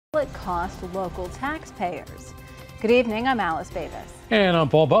it cost local taxpayers. Good evening, I'm Alice Davis. And I'm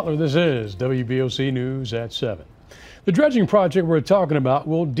Paul Butler. This is WBOC News at 7. The dredging project we're talking about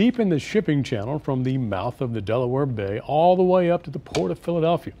will deepen the shipping channel from the mouth of the Delaware Bay all the way up to the Port of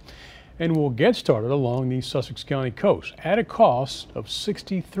Philadelphia, and will get started along the Sussex County coast at a cost of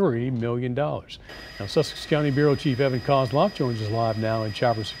 $63 million. Now, Sussex County Bureau Chief Evan Koslof joins us live now in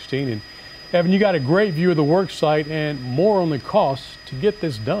Chopper 16. And Evan, you got a great view of the work site and more on the costs to get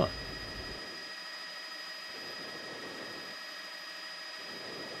this done.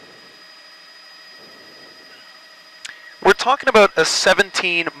 We're talking about a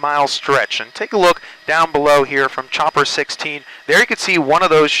 17-mile stretch, and take a look down below here from Chopper 16. There you can see one of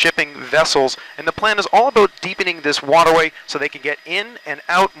those shipping vessels, and the plan is all about deepening this waterway so they can get in and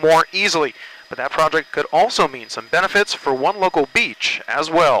out more easily. But that project could also mean some benefits for one local beach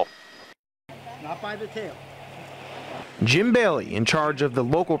as well. Not by the tail. Jim Bailey, in charge of the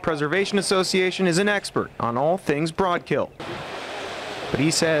local preservation association, is an expert on all things Broadkill. But he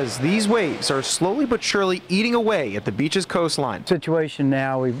says these waves are slowly but surely eating away at the beach's coastline. Situation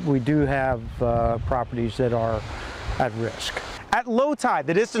now, we do have properties that are at risk. At low tide,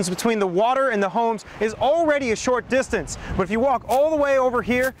 the distance between the water and the homes is already a short distance. But if you walk all the way over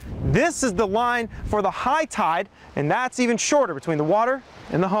here, this is the line for the high tide, and that's even shorter between the water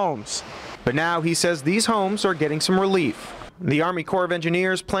and the homes. But now he says these homes are getting some relief. The Army Corps of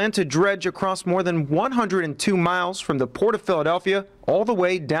Engineers plan to dredge across more than 102 miles from the Port of Philadelphia all the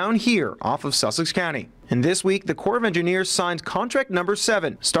way down here off of Sussex County. And this week, the Corps of Engineers signed contract number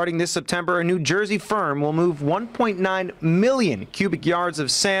 7. Starting this September, a New Jersey firm will move 1.9 million cubic yards of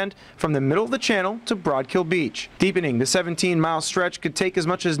sand from the middle of the channel to Broadkill Beach. Deepening the 17-mile stretch could take as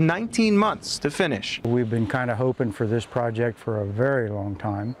much as 19 months to finish. We've been kind of hoping for this project for a very long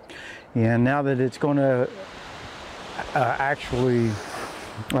time. And now that it's going to actually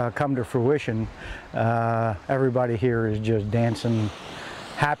come to fruition, everybody here is just dancing,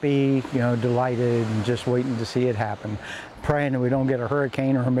 happy, delighted, and just waiting to see it happen. Praying that we don't get a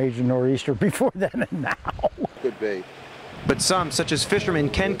hurricane or a major nor'easter before then and now. Could be. But some, such as fisherman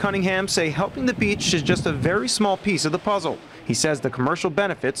Ken Cunningham, say helping the beach is just a very small piece of the puzzle. He says the commercial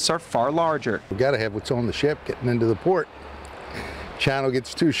benefits are far larger. We've got to have what's on the ship getting into the port. Channel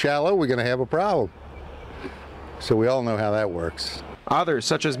gets too shallow, we're going to have a problem. So we all know how that works. Others,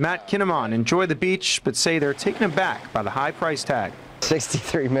 such as Matt Kinnaman, enjoy the beach, but say they're taken aback by the high price tag.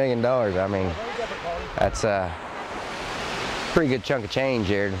 $63 million, I mean, that's a pretty good chunk of change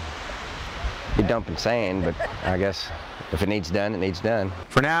here. You're dumping sand, but I guess if it needs done, it needs done.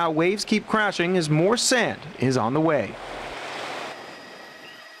 For now, waves keep crashing as more sand is on the way.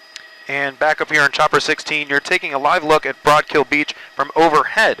 And back up here in Chopper 16, you're taking a live look at Broadkill Beach from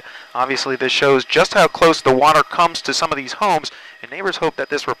overhead. Obviously, this shows just how close the water comes to some of these homes, and neighbors hope that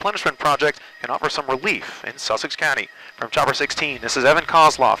this replenishment project can offer some relief in Sussex County. From Chopper 16, this is Evan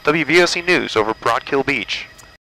Koslof, WBOC News over Broadkill Beach.